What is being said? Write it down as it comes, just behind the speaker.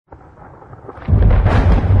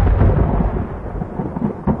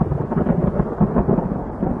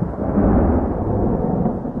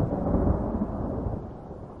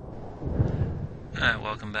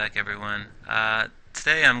Welcome back, everyone.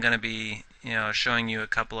 Today I'm going to be, showing you a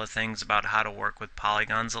couple of things about how to work with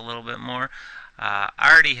polygons a little bit more. I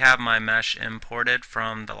already have my mesh imported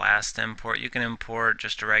from the last import. You can import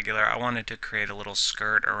just a regular. I wanted to create a little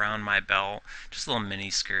skirt around my belt, just a little mini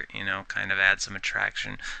skirt, kind of add some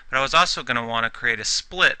attraction. But I was also going to want to create a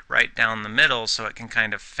split right down the middle so it can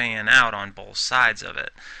kind of fan out on both sides of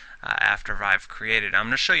it. After I've created. I'm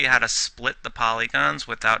going to show you how to split the polygons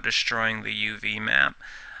without destroying the UV map.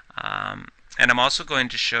 And I'm also going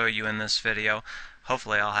to show you in this video,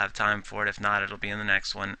 hopefully I'll have time for it, if not it'll be in the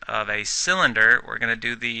next one, of a cylinder. We're going to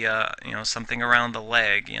do the, something around the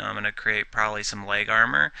leg. I'm going to create probably some leg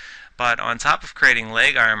armor. But on top of creating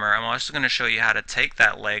leg armor, I'm also going to show you how to take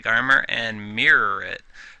that leg armor and mirror it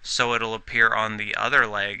so it'll appear on the other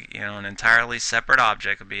leg, an entirely separate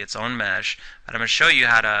object. It'll be its own mesh. But I'm going to show you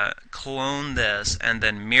how to clone this and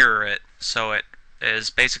then mirror it so it is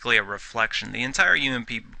basically a reflection. The entire UMP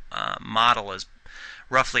model is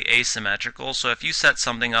roughly asymmetrical, so if you set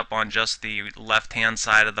something up on just the left hand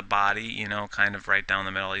side of the body, kind of right down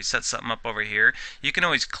the middle, you set something up over here, you can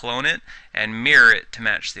always clone it and mirror it to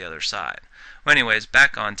match the other side. Well, anyways,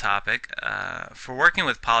 back on topic. For working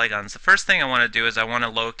with polygons, the first thing I want to do is I want to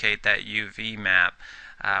locate that UV map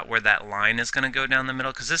where that line is going to go down the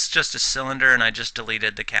middle, because this is just a cylinder and I just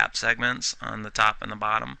deleted the cap segments on the top and the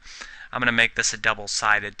bottom. I'm going to make this a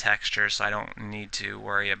double-sided texture so I don't need to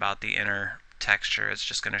worry about the inner texture. It's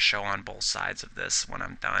just going to show on both sides of this when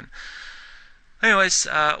I'm done. Anyways,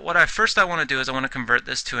 what I want to do is I want to convert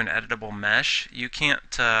this to an editable mesh. You can't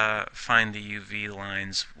find the UV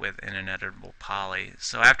lines within an editable poly.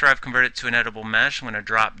 So after I've converted it to an editable mesh, I'm going to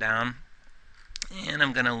drop down and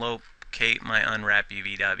I'm going to locate my unwrap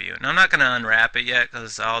UVW. Now I'm not going to unwrap it yet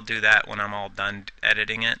because I'll do that when I'm all done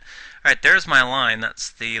editing it. Alright, there's my line.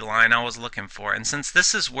 That's the line I was looking for. And since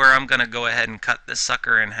this is where I'm going to go ahead and cut this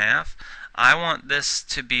sucker in half, I want this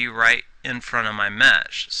to be right in front of my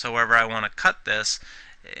mesh. So wherever I want to cut this,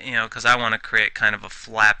 because I want to create kind of a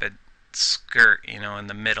flapped skirt, in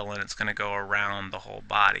the middle, and it's going to go around the whole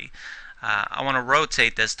body. I want to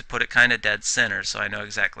rotate this to put it kind of dead center so I know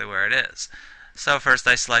exactly where it is. So first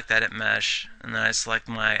I select Edit Mesh, and then I select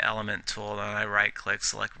my Element tool, then I right click,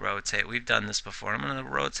 select Rotate. We've done this before. I'm going to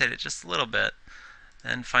rotate it just a little bit,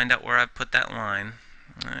 then find out where I put that line.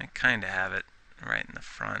 I kind of have it right in the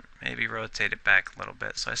front. Maybe rotate it back a little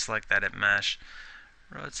bit. So I select Edit Mesh,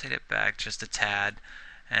 rotate it back just a tad,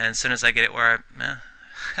 and as soon as I get it where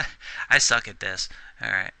I suck at this.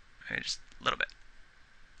 Alright, just a little bit.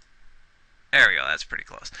 There we go, that's pretty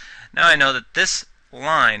close. Now I know that this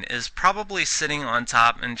line is probably sitting on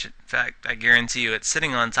top, in fact I guarantee you it's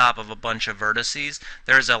sitting on top of a bunch of vertices.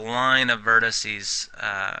 There's a line of vertices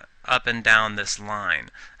up and down this line.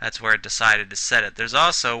 That's where it decided to set it. There's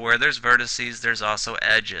also, where there's vertices, there's also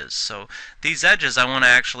edges. So these edges I want to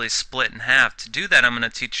actually split in half. To do that I'm going to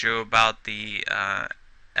teach you about the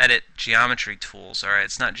edit geometry tools. Alright,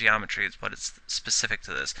 it's not geometry, but it's specific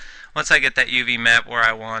to this. Once I get that UV map where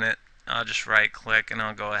I want it, I'll just right click and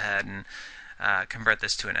I'll go ahead and convert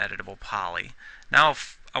this to an editable poly. Now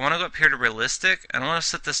if I want to go up here to realistic, and I want to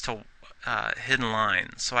set this to hidden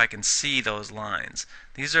line so I can see those lines.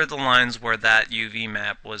 These are the lines where that UV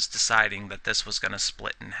map was deciding that this was going to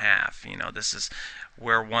split in half. This is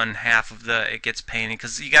where one half of it gets painted,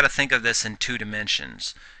 because you got to think of this in 2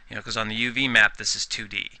 dimensions. Because on the UV map this is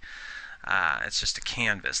 2D. It's just a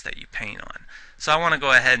canvas that you paint on. So I want to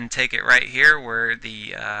go ahead and take it right here where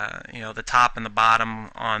the the top and the bottom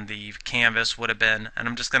on the canvas would have been, and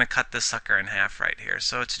I'm just going to cut this sucker in half right here.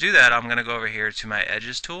 So to do that I'm going to go over here to my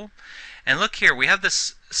Edges tool, and look here, we have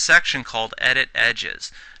this section called Edit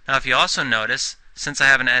Edges. Now if you also notice, since I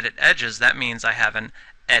have an Edit Edges, that means I have an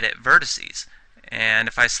Edit Vertices. And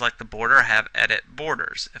if I select the border, I have Edit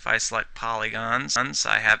Borders. If I select Polygons,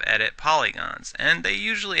 I have Edit Polygons. And they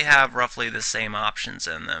usually have roughly the same options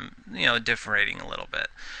in them, differing a little bit.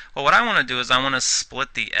 Well, what I want to do is I want to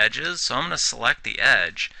split the edges, so I'm going to select the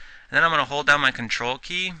edge. And then I'm going to hold down my Control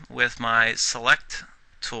key with my Select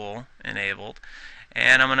tool enabled.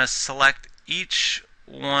 And I'm going to select each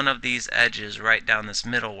one of these edges right down this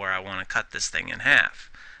middle where I want to cut this thing in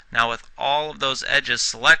half. Now with all of those edges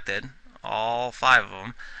selected, all 5 of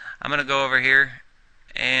them, I'm going to go over here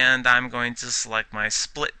and I'm going to select my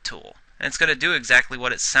Split tool. And it's going to do exactly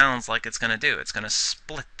what it sounds like it's going to do. It's going to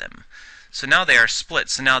split them. So now they are split.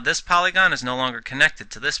 So now this polygon is no longer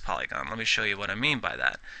connected to this polygon. Let me show you what I mean by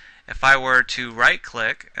that. If I were to right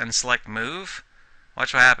click and select Move,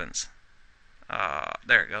 watch what happens.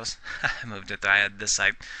 There it goes. I moved it. I had this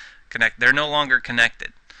side connect. They're no longer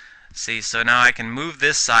connected. See, so now I can move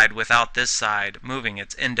this side without this side moving.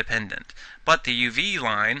 It's independent. But the UV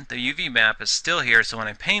line, the UV map is still here, so when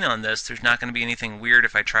I paint on this, there's not going to be anything weird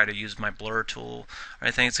if I try to use my blur tool or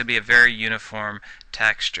anything. It's going to be a very uniform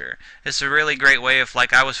texture. It's a really great way if,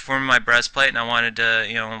 like, I was forming my breastplate and I wanted to,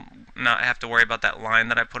 you know, not have to worry about that line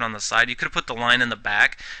that I put on the side. You could have put the line in the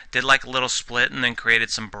back, did like a little split, and then created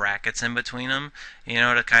some brackets in between them, you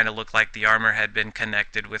know, to kind of look like the armor had been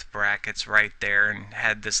connected with brackets right there and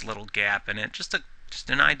had this little gap in it. Just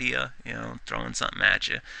an idea, you know, throwing something at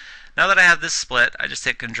you. Now that I have this split, I just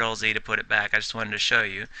hit Control Z to put it back. I just wanted to show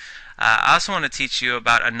you. I also want to teach you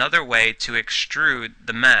about another way to extrude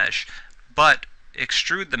the mesh, but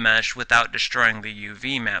extrude the mesh without destroying the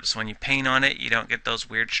UV map. So when you paint on it, you don't get those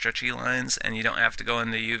weird stretchy lines, and you don't have to go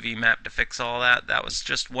in the UV map to fix all that. That was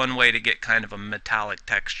just one way to get kind of a metallic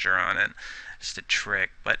texture on it. Just a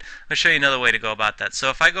trick. But I'll show you another way to go about that. So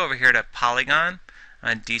if I go over here to Polygon,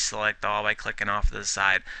 and deselect all by clicking off to the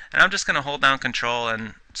side, and I'm just going to hold down Control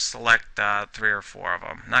and select 3 or 4 of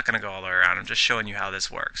them. I'm not going to go all the way around. I'm just showing you how this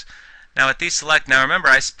works. Now at deselect, now remember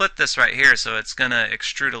I split this right here, so it's going to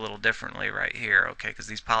extrude a little differently right here, okay, because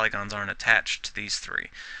these polygons aren't attached to these 3.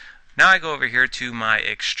 Now I go over here to my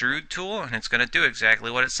extrude tool, and it's going to do exactly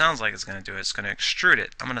what it sounds like it's going to do. It's going to extrude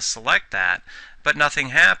it. I'm going to select that, but nothing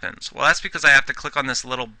happens. Well, that's because I have to click on this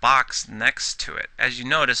little box next to it. As you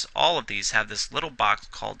notice, all of these have this little box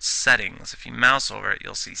called settings. If you mouse over it,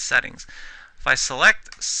 you'll see settings. If I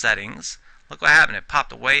select settings, look what happened. It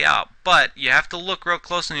popped way out. But you have to look real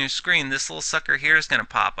close on your screen. This little sucker here is going to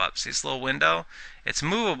pop up. See this little window? It's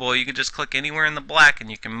movable. You can just click anywhere in the black and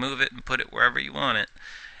you can move it and put it wherever you want it.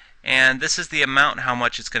 And this is the amount, how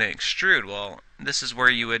much it's going to extrude. Well, this is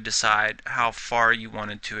where you would decide how far you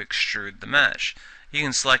wanted to extrude the mesh. You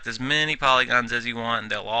can select as many polygons as you want,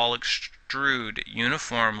 and they'll all extrude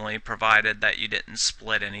uniformly, provided that you didn't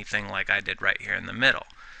split anything like I did right here in the middle.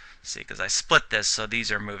 See, because I split this, so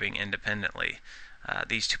these are moving independently.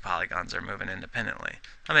 These 2 polygons are moving independently.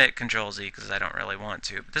 I'm going to hit Control Z because I don't really want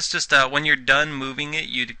to. But this just, when you're done moving it,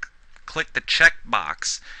 you click the check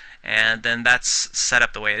box, and then that's set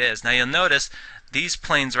up the way it is. Now you'll notice these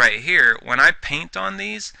planes right here, when I paint on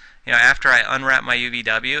these, you know, after I unwrap my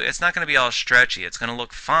UVW, it's not going to be all stretchy. It's going to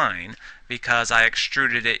look fine because I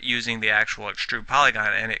extruded it using the actual extrude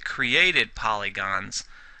polygon, and it created polygons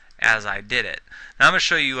as I did it. Now I'm going to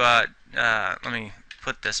show you, let me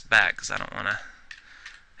put this back because I don't want to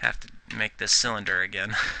have to make this cylinder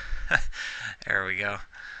again. There we go.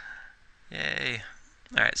 Yay.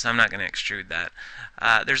 Alright, so I'm not going to extrude that.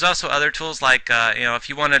 There's also other tools like, you know, if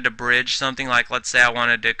you wanted to bridge something, like let's say I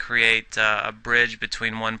wanted to create a bridge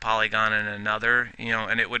between one polygon and another, you know,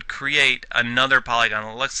 and it would create another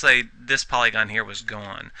polygon. Let's say this polygon here was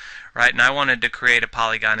gone, right? And I wanted to create a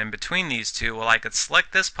polygon in between these 2. Well, I could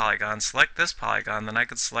select this polygon, then I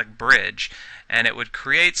could select bridge, and it would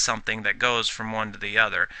create something that goes from one to the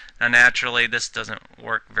other. Now naturally this doesn't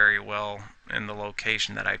work very well in the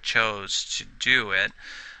location that I chose to do it,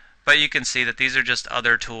 but you can see that these are just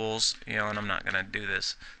other tools, you know, and I'm not going to do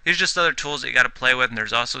this. These are just other tools that you got to play with, and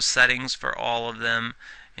there's also settings for all of them.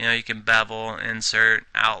 You know, you can bevel, insert,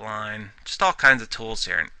 outline, just all kinds of tools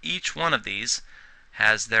here, and each one of these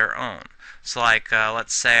has their own. So like,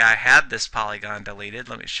 let's say I had this polygon deleted.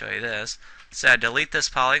 Let me show you this. Let's say I delete this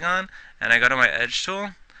polygon, and I go to my edge tool,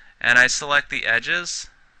 and I select the edges.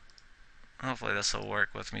 Hopefully this will work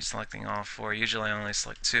with me selecting all 4. Usually I only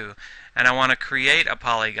select 2. And I want to create a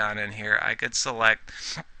polygon in here. I could select,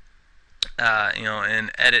 you know, in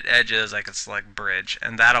Edit Edges, I could select Bridge,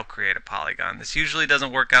 and that'll create a polygon. This usually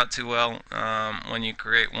doesn't work out too well when you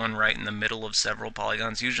create one right in the middle of several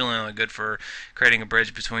polygons. Usually only good for creating a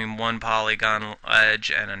bridge between one polygon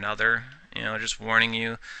edge and another. You know, just warning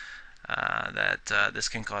you. That this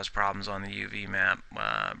can cause problems on the UV map,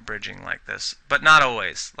 bridging like this, but not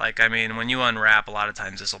always. Like, I mean, when you unwrap, a lot of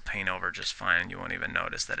times this will paint over just fine. You won't even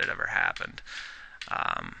notice that it ever happened.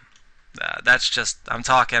 That's just, I'm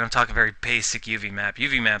talking very basic UV map.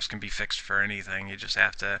 UV maps can be fixed for anything. You just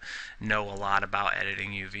have to know a lot about editing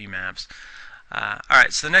UV maps.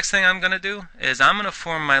 Alright, so the next thing I'm going to do is I'm going to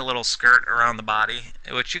form my little skirt around the body,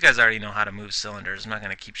 which you guys already know how to move cylinders. I'm not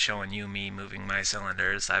going to keep showing you me moving my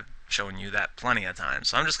cylinders. I've shown you that plenty of times.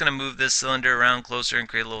 So I'm just going to move this cylinder around closer and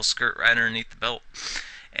create a little skirt right underneath the belt.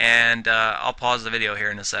 And I'll pause the video here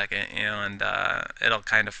in a second, you know, and it'll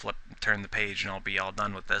kind of turn the page and I'll be all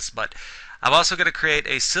done with this. But I'm also going to create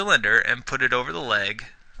a cylinder and put it over the leg.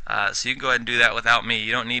 So you can go ahead and do that without me.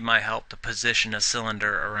 You don't need my help to position a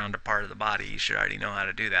cylinder around a part of the body. You should already know how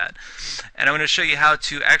to do that. And I'm going to show you how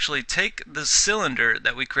to actually take the cylinder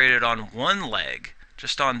that we created on one leg,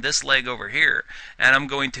 just on this leg over here, and I'm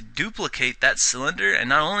going to duplicate that cylinder. And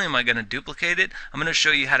not only am I going to duplicate it, I'm going to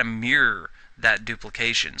show you how to mirror that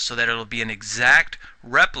duplication so that it'll be an exact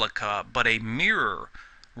replica, but a mirror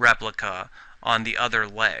replica on the other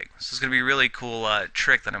leg. So it's going to be a really cool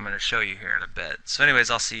trick that I'm going to show you here in a bit. So anyways,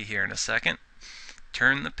 I'll see you here in a second.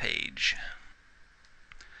 Turn the page.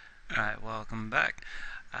 Alright, welcome back.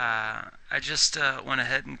 I just went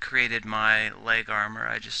ahead and created my leg armor.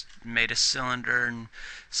 I just made a cylinder and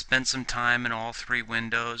spent some time in all three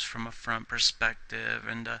windows from a front perspective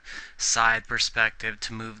and a side perspective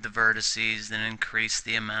to move the vertices, then increase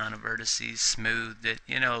the amount of vertices, smoothed it,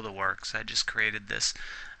 you know the works. I just created this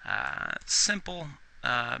simple,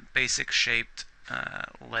 basic shaped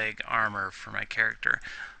leg armor for my character.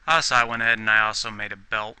 Also, I went ahead and I also made a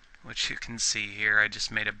belt, which you can see here. I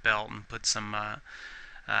just made a belt and put some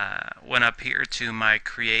went up here to my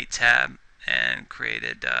create tab and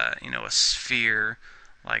created you know, a sphere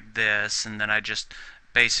like this, and then I just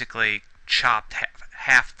basically chopped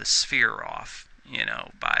half the sphere off, you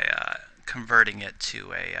know, by converting it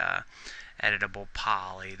to a editable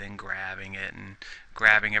poly, then grabbing it and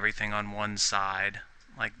grabbing everything on one side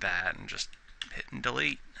like that and just hitting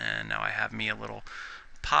delete, and now I have me a little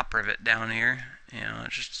pop rivet down here. You know,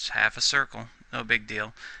 it's just half a circle, no big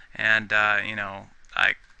deal. And you know,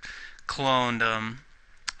 I cloned them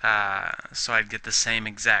so I'd get the same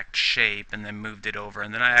exact shape, and then moved it over,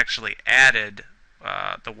 and then I actually added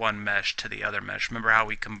the one mesh to the other mesh. Remember how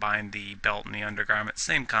we combined the belt and the undergarment?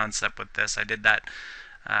 Same concept with this. I did that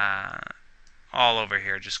all over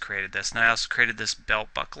here, just created this. And I also created this belt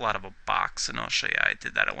buckle out of a box, and I'll show you how I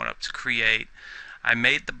did that. I went up to create. I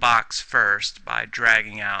made the box first by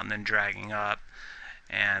dragging out and then dragging up,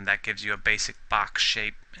 and that gives you a basic box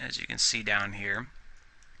shape, as you can see down here.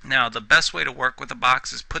 Now, the best way to work with a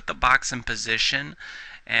box is put the box in position,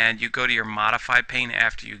 and you go to your modify pane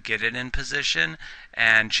after you get it in position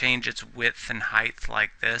and change its width and height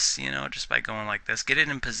like this, you know, just by going like this. Get it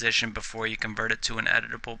in position before you convert it to an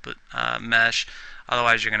editable mesh.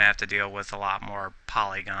 Otherwise, you're going to have to deal with a lot more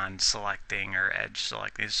polygon selecting or edge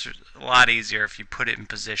selecting. It's a lot easier if you put it in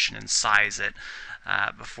position and size it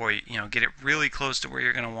before you know, get it really close to where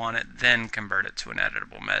you're going to want it, then convert it to an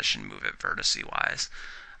editable mesh and move it vertice wise.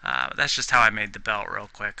 That's just how I made the belt real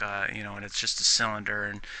quick, you know, and it's just a cylinder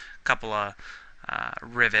and a couple of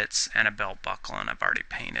rivets and a belt buckle, and I've already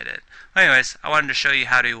painted it. Anyways, I wanted to show you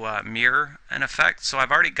how to mirror an effect. So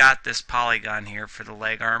I've already got this polygon here for the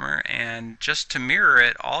leg armor, and just to mirror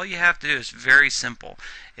it, all you have to do is very simple,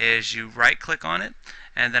 is you right click on it,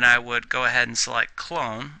 and then I would go ahead and select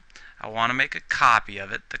clone. I want to make a copy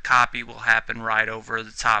of it. The copy will happen right over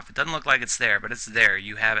the top. It doesn't look like it's there, but it's there.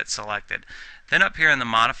 You have it selected. Then up here in the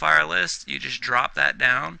modifier list, you just drop that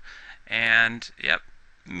down, and yep,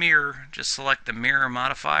 mirror. Just select the mirror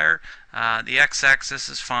modifier. The x-axis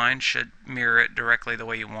is fine, should mirror it directly the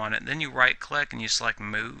way you want it. Then you right click and you select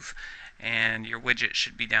move, and your widget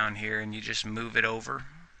should be down here, and you just move it over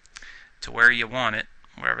to where you want it,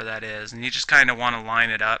 wherever that is, and you just kind of want to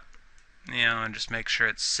line it up, you know, and just make sure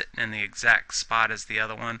it's sitting in the exact spot as the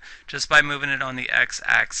other one just by moving it on the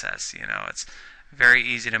x-axis. You know, it's very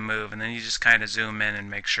easy to move, and then you just kind of zoom in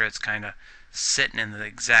and make sure it's kind of sitting in the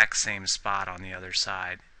exact same spot on the other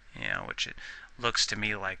side, you know, which it looks to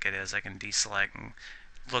me like it is. I can deselect and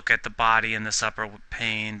look at the body in this upper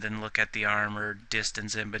pane, then look at the armor,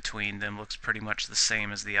 distance in between them looks pretty much the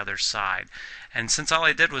same as the other side. And since all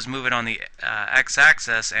I did was move it on the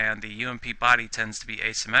x-axis, and the UMP body tends to be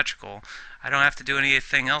asymmetrical, I don't have to do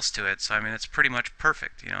anything else to it. So I mean, it's pretty much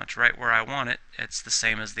perfect. You know, it's right where I want it. It's the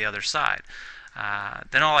same as the other side.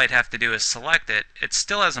 Then all I'd have to do is select it. It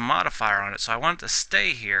still has a modifier on it, so I want it to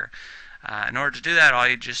stay here. In order to do that, all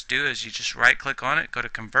you just do is you just right click on it, go to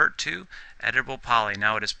convert to editable poly.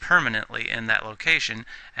 Now it is permanently in that location,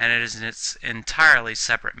 and it is in its entirely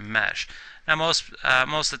separate mesh. Now most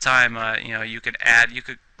of the time, you know, you could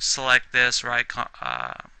select this, right,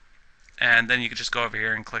 and then you could just go over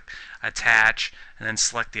here and click attach, and then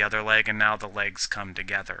select the other leg, and now the legs come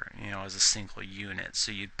together, you know, as a single unit.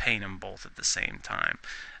 So you'd paint them both at the same time,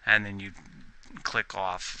 and then you'd click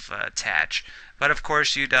off attach. But of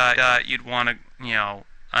course, you'd want to, you know,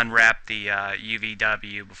 unwrap the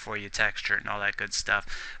UVW before you texture it and all that good stuff.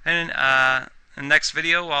 And in the next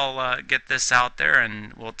video, I'll get this out there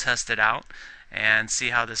and we'll test it out and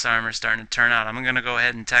see how this armor is starting to turn out. I'm going to go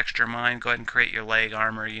ahead and texture mine, go ahead and create your leg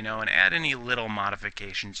armor, you know, and add any little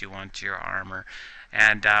modifications you want to your armor.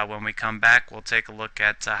 And when we come back, we'll take a look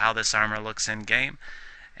at how this armor looks in game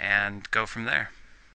and go from there.